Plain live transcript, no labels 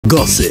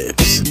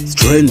Gossips,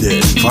 trending,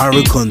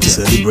 viral content,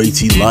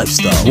 celebrity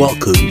lifestyle.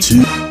 Welcome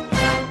to...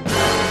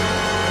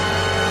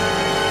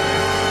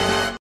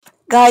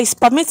 Guys,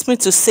 permit me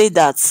to say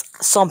that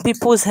some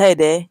people's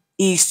head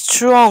is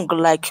strong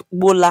like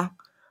Bola.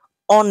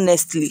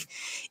 Honestly,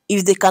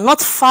 if they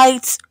cannot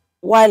fight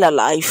while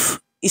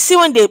alive, you see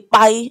when they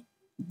buy,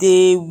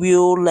 they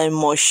will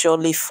most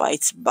surely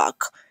fight back.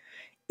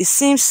 It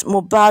seems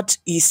Mohabd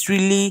is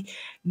really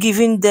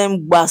giving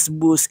them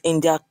boost in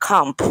their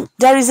camp.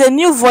 There is a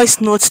new voice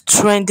note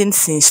trending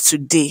since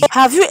today.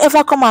 Have you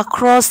ever come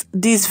across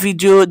this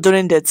video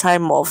during the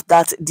time of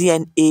that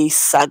DNA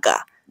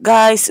saga?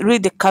 Guys,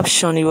 read the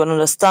caption, you will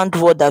understand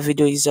what that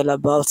video is all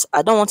about.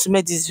 I don't want to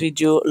make this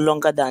video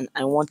longer than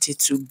I want it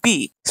to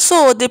be.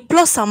 So, the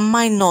plus and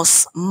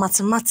minus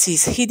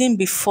mathematics hidden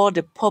before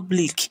the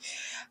public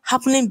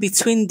happening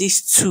between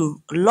these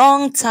two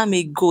long time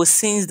ago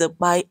since the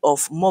buy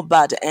of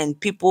Mohabd and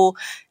people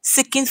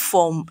seeking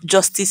for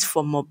justice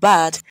for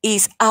Mohabd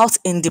is out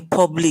in the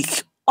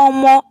public.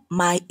 Omo,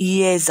 my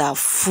ears are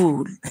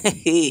full.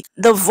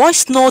 The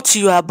voice note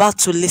you are about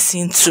to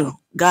listen to,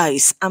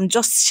 guys, I'm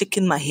just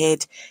shaking my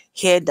head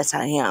here that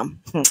I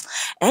am.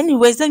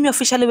 Anyways, let me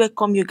officially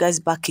welcome you guys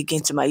back again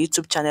to my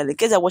YouTube channel. In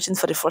case you're watching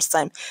for the first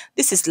time,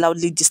 this is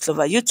Loudly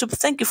Dislover YouTube.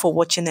 Thank you for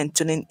watching and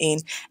tuning in.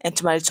 And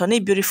to my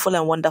returning beautiful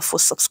and wonderful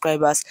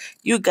subscribers,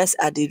 you guys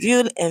are the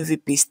real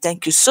MVPs.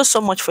 Thank you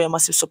so much for your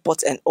massive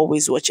support and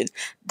always watching.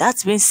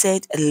 That being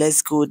said,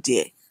 let's go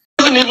there.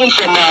 Even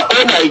from our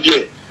own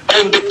idea.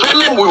 And the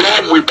problem we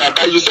have with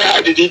Papa, you say,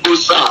 how did he go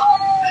sour?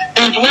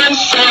 It went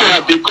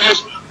sour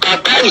because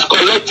Papa is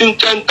collecting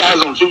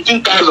 10,000,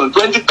 15,000,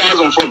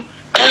 20,000 from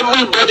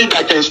everybody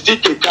that can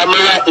stick a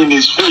camera in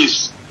his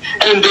face.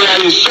 And they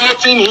are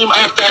insulting him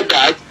after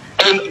that.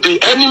 And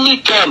the enemy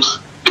comes.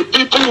 The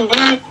people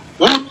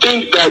who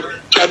think that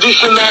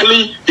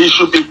traditionally he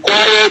should be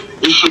quiet,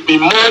 he should be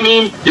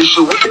mourning, he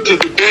should wait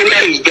till the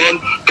burial is done.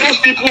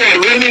 Those people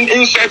are raining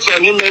insults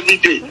on him every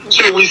day.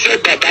 So we said,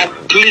 Papa,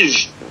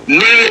 please, no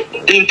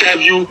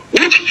interview,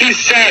 which he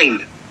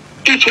signed.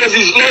 It was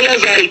his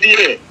lawyer's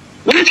idea,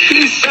 which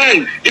he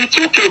signed. It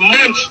took a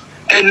month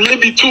and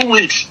maybe 2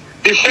 weeks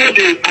before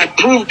they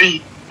approved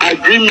the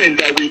agreement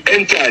that we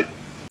entered.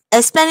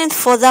 Explaining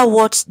further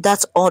what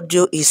that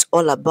audio is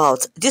all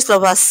about, this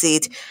lover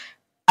said,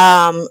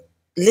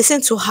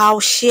 listen to how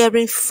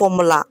sharing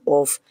formula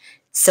of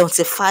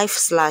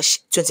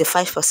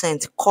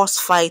 75/25% caused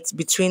fight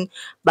between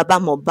Baba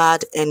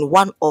Mohabd and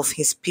one of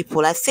his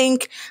people. I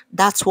think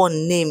that's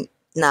one name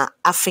na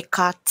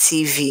Africa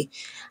TV.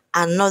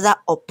 Another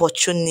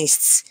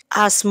opportunist.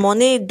 As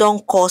money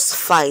don't cause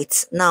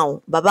fight,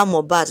 now Baba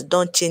Mohabd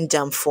don't change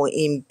them for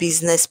him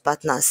business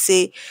partner.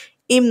 Say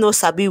him no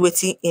sabi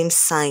wetin him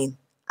sign.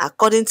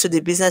 According to the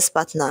business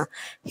partner,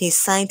 he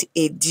signed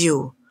a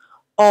deal.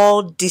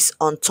 All this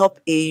on top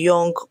a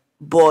young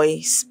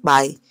boy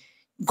spy.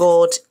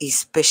 God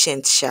is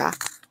patient, sha.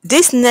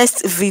 This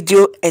next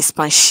video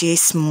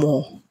expatiates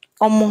more.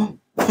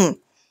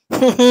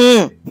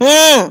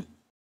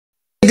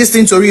 This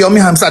thing to Yomi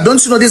Hamza,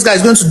 don't you know this guy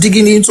is going to dig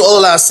into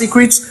all our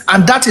secrets,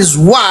 and that is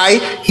why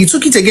he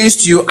took it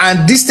against you,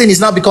 and this thing is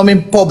now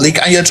becoming public,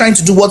 and you're trying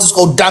to do what is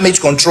called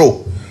damage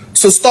control.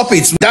 So stop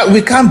it. That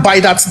we can't buy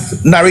that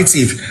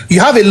narrative.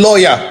 You have a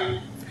lawyer.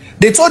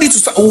 They told you to,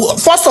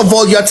 first of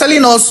all, you're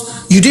telling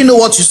us you didn't know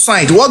what you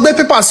signed. What the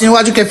paper saying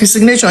what you can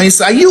signature is,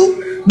 are you?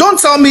 Don't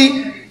tell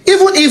me,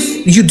 even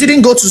if you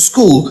didn't go to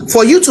school,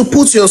 for you to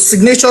put your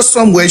signature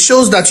somewhere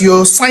shows that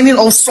you're signing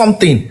off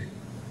something.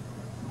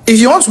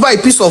 If you want to buy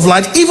a piece of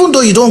land, even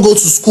though you don't go to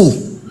school,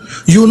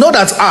 you know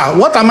that,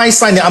 what am I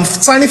signing? I'm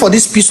signing for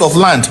this piece of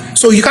land.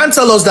 So you can't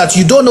tell us that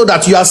you don't know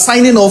that you are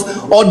signing off,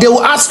 or they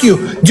will ask you.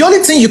 The only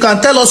thing you can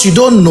tell us you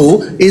don't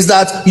know is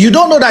that you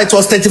don't know that it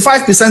was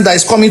 35% that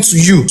is coming to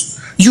you.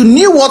 You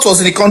knew what was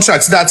in the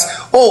contract, that,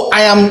 oh,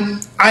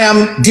 I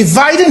am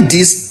dividing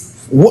this.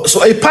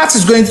 So a part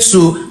is going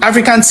to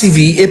African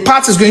TV, a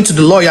part is going to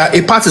the lawyer,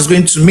 a part is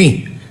going to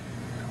me.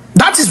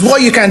 That is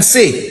what you can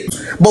say.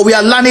 But we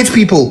are learned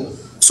people,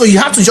 so you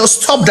have to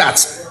just stop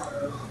that.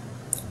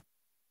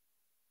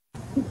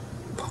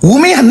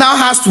 Woman now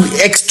has to be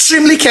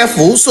extremely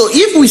careful. So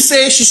if we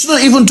say she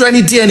shouldn't even do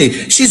any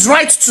DNA, she's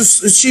right to,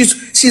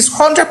 she's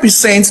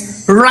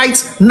 100%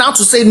 right now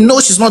to say no,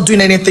 she's not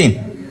doing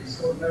anything.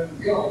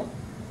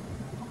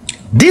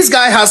 This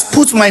guy has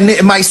put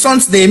my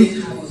son's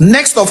name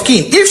next of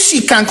kin. If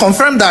she can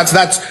confirm that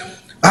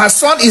her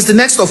son is the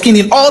next of kin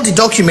in all the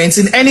documents,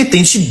 in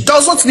anything, she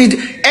doesn't need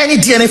any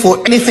DNA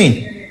for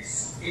anything.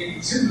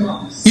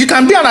 You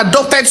can be an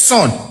adopted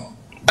son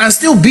and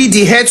still be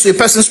the heir to a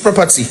person's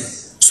property.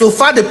 So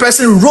far, the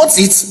person wrote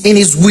it in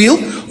his will,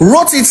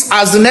 wrote it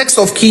as the next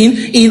of kin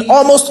in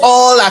almost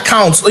all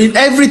accounts, in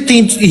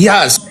everything he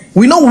has.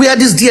 We know where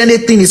this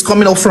DNA thing is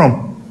coming up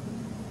from.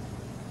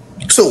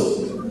 So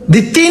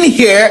the thing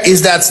here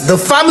is that the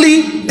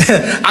family,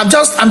 I'm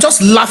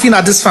just laughing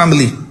at this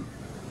family.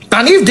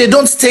 And if they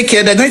don't take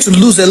care, they're going to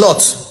lose a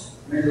lot.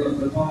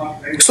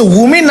 So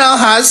Wumi now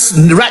has,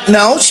 right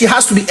now, she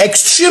has to be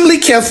extremely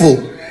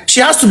careful. She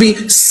has to be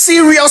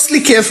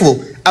seriously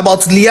careful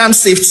about Liam's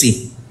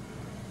safety.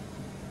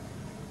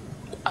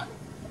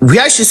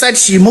 Where she said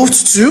she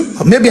moved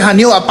to, maybe her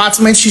new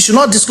apartment, she should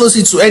not disclose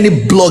it to any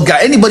blogger.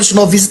 Anybody should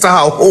not visit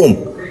her home.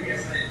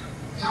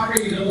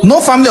 No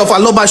family of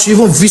Aloba should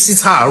even visit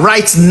her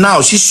right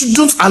now. She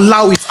shouldn't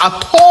allow it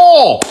at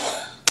all.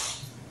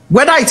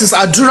 Whether it is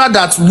Adura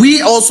that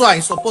we also are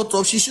in support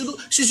of, she should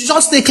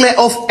just stay clear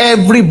of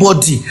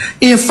everybody.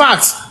 In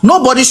fact,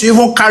 nobody should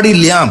even carry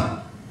Liam.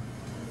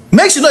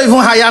 Make sure not even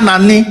hire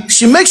Nani.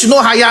 She makes you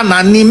no hire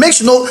Nani. Make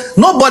sure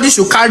nobody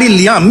should carry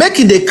Liam. Make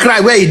it they cry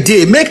where he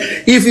did. Make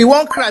if you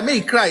want cry,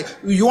 make it cry.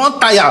 You want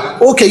tire,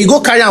 okay, you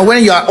go carry him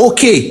when you are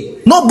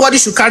okay. Nobody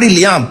should carry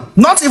Liam.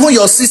 Not even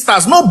your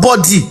sisters.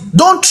 Nobody.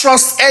 Don't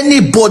trust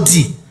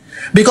anybody.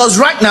 Because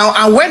right now,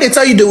 and when they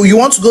tell you that you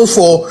want to go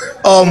for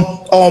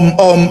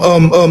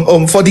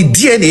the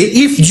DNA,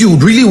 if you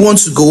really want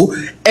to go,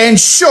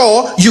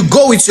 ensure you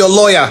go with your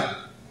lawyer.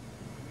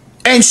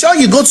 Ensure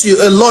you go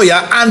to a lawyer,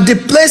 and the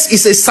place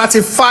is a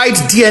certified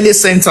DNA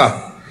center.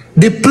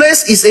 The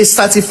place is a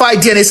certified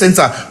DNA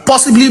center.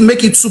 Possibly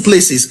make it 2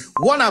 places.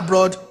 One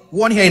abroad,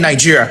 one here in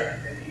Nigeria.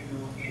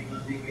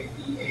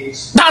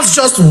 That's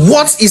just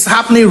what is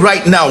happening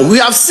right now. We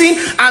have seen,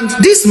 and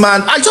this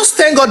man, I just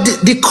thank God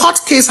the court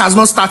case has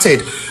not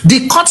started.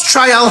 The court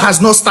trial has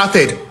not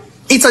started.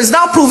 It is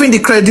now proving the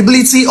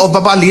credibility of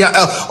Baba Lia,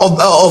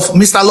 of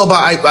Mr.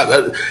 Loba.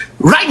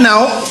 Right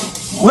now,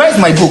 where's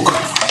my book?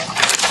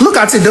 Look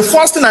at it. The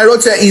first thing I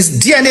wrote here is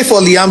DNA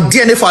for Liam,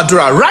 DNA for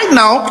Adura. Right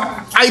now,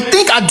 I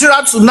think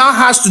Adura now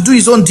has to do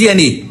his own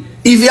DNA.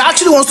 If he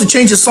actually wants to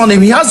change his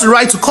surname, he has the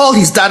right to call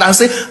his dad and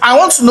say, I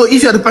want to know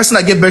if you're the person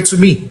that gave birth to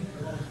me.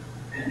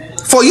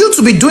 For you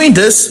to be doing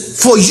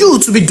this,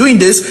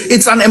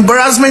 it's an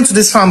embarrassment to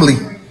this family.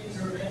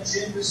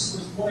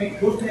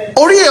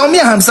 Oriyomi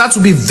Hamzat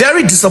will be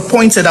very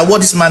disappointed at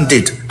what this man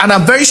did. And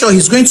I'm very sure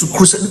he's going to,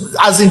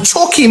 as in,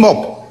 choke him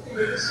up.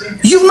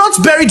 You've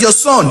not buried your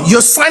son.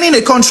 You're signing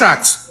a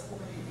contract.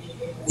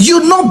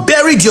 You've not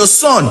buried your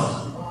son.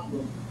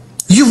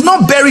 You've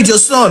not buried your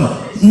son.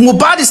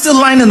 Mohabd is still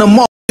lying in the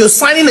mud. You're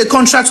signing a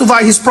contract over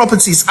his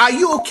properties. Are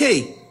you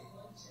okay?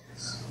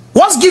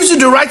 What gives you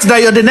the right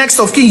that you're the next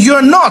of kin?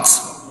 You're not.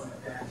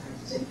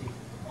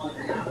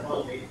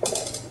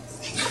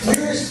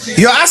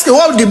 You're asking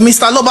what did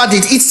Mr. Loba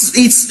did.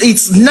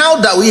 It's now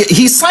that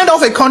he signed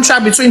off a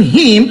contract between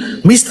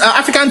him, Mr.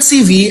 African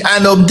TV,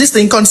 and this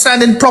thing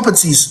concerning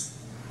properties.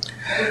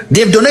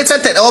 They've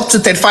donated up to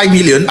 35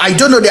 million. I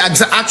don't know the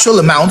actual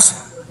amount.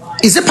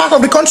 Is it part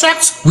of the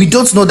contract? We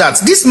don't know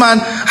that. This man,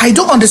 I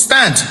don't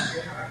understand.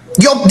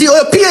 Your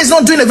PA is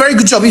not doing a very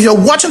good job. If you're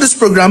watching this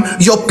program,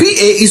 your PA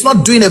is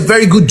not doing a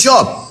very good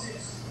job.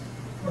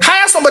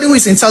 Hire somebody who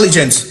is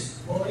intelligent.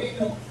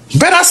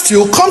 Better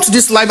still, come to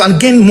this live and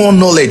gain more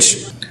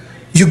knowledge.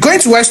 You're going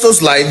to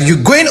Westo's live,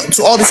 you're going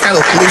to all these kind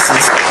of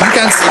places. You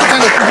can see the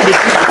kind of people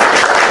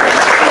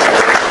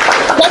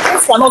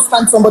they cannot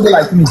stand somebody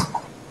like me.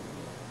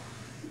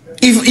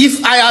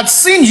 If I had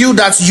seen you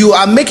that you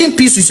are making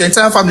peace with your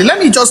entire family, let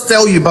me just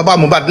tell you, Baba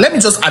Mohabd, let me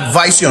just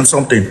advise you on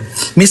something.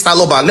 Mr.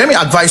 Loba, let me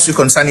advise you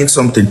concerning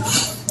something.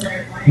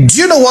 Do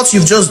you know what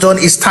you've just done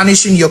is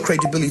tarnishing your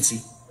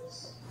credibility?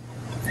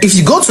 If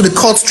you go to the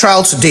court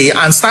trial today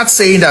and start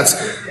saying that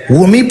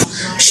Wumi,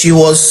 she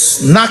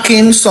was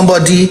knocking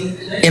somebody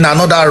in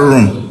another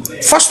room,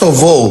 first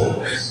of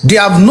all, they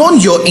have known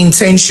your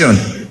intention.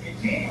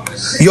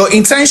 Your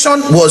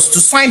intention was to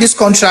sign this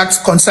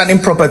contract concerning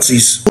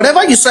properties.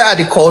 Whatever you say at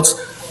the court,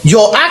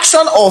 your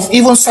action of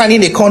even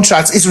signing a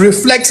contract is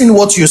reflecting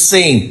what you're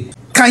saying.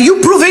 Can you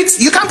prove it?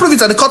 You can't prove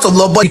it at the court of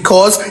law, but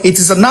because it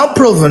is now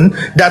proven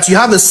that you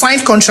have a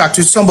signed contract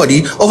with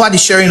somebody over the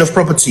sharing of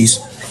properties.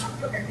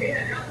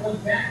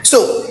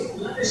 So,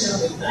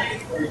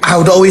 I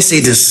would always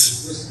say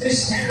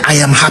this. I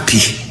am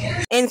happy.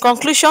 In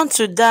conclusion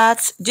to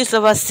that,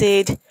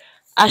 exp0sed,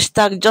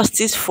 hashtag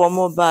justice for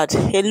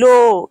Mohabd.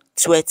 Hello,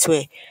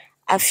 Twe.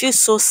 I feel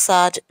so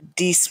sad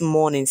this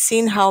morning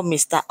seeing how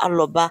Mr.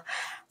 Aloba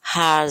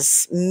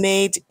has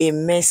made a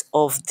mess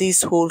of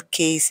this whole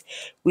case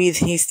with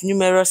his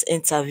numerous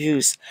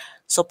interviews,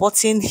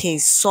 supporting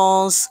his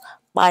son's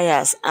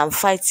bias and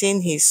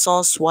fighting his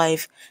son's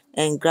wife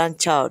and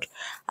grandchild.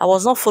 I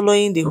was not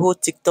following the whole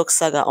TikTok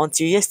saga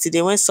until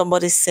yesterday when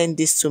somebody sent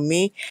this to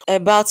me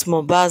about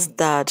Mohabd's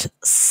dad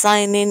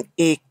signing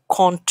a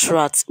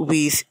contract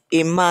with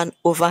a man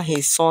over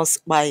his son's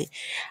spy.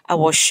 I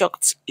was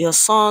shocked. Your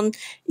son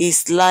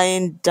is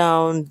lying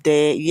down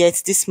there,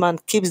 yet this man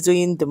keeps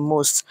doing the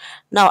most.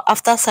 Now,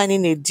 after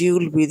signing a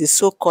deal with the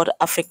so-called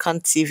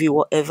African TV,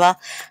 whatever,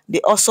 they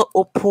also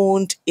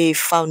opened a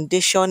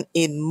foundation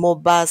in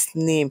Mohabd's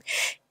name,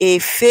 a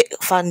fake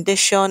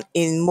foundation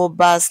in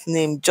Mohabd's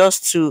name,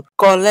 just to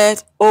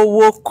collect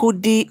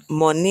Owokudi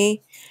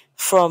money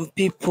from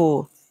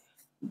people.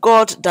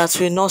 God that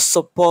will not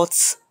support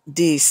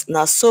this.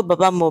 Now, so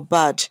Baba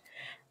Mohabd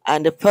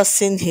and the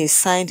person he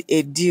signed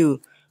a deal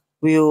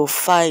will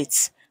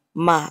fight.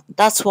 Ma,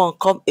 that one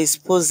come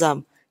expose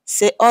them.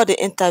 Say all the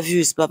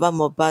interviews Baba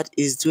Mohabd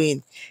is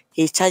doing,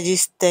 he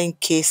charges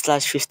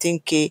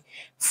 10k/15k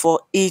for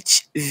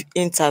each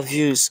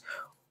interviews.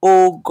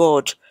 Oh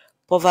God,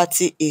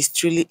 poverty is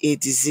truly a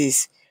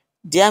disease.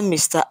 Dear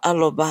Mr.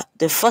 Aloba,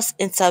 the first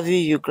interview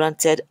you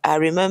granted, I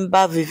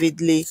remember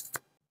vividly,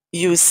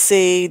 you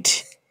said,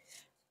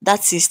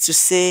 that is to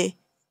say,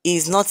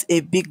 is not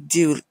a big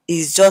deal.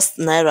 It's just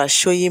Naira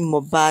showing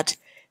Mohabd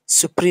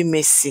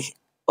supremacy.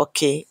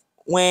 Okay.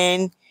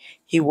 When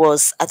he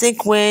was, I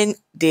think when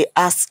they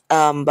asked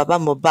Baba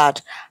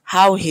Mohabd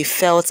how he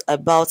felt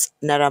about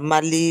Naira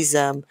Marley's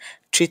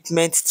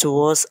treatment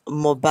towards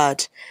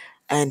Mohabd,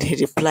 and he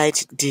replied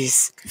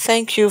this: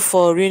 "Thank you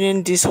for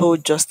ruining this whole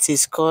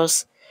justice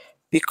cause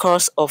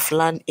because of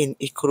land in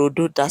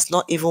Ikorodu that's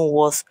not even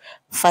worth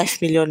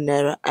 5 million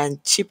naira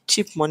and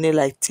cheap money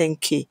like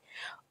 10k.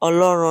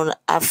 Ọlọ́run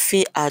á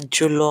fi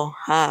àjùlọ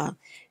hàn."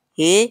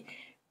 Hey,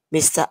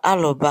 Mr.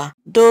 Aloba,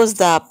 those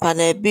that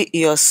Panebi,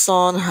 your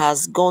son,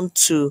 has gone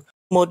to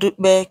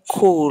Modupe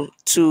Coal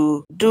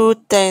to do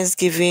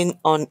Thanksgiving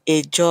on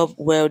a job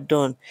well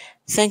done.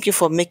 Thank you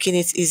for making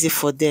it easy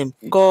for them.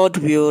 God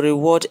will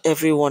reward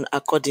everyone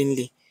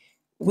accordingly.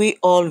 We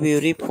all will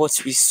reap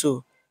what we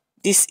sow.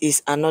 This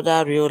is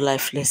another real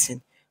life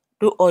lesson.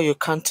 Do all you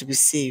can to be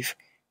safe.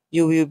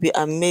 You will be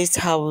amazed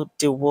how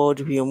the world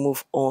will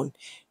move on.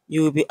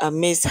 You will be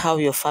amazed how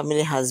your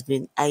family has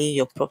been eyeing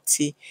your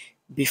property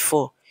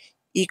before.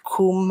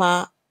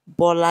 Ikuma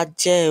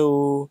Bolaje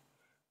o.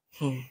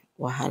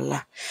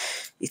 Wahala.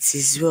 It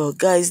is well,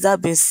 guys.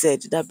 That being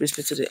said, that brings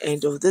me to the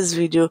end of this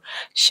video.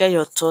 Share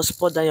your thoughts,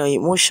 put down your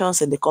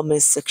emotions in the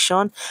comment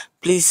section.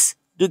 Please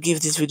do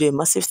give this video a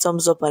massive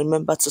thumbs up, and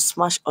remember to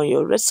smash on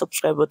your red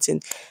subscribe button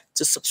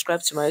to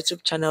subscribe to my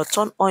YouTube channel.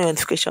 Turn on your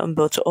notification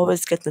bell to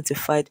always get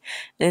notified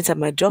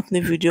anytime I drop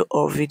new video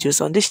or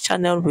videos. On this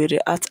channel, we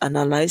react,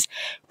 analyze,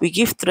 we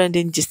give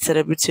trending gist,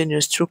 celebrity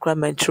news, true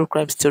crime, and true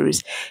crime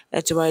stories.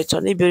 And to my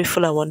returning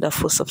beautiful and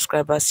wonderful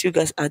subscribers, you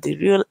guys are the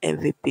real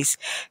MVPs.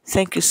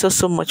 Thank you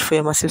so much for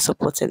your massive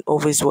support and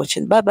always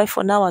watching. Bye bye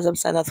for now, as I'm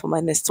signing out for my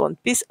next one.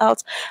 Peace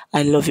out.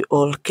 I love you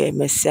all. Okay,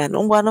 Messi and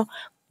Ungwano.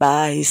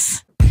 Bye.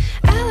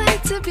 I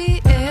like to be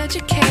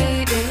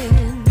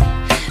educated,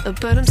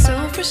 but I'm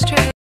so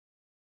frustrated.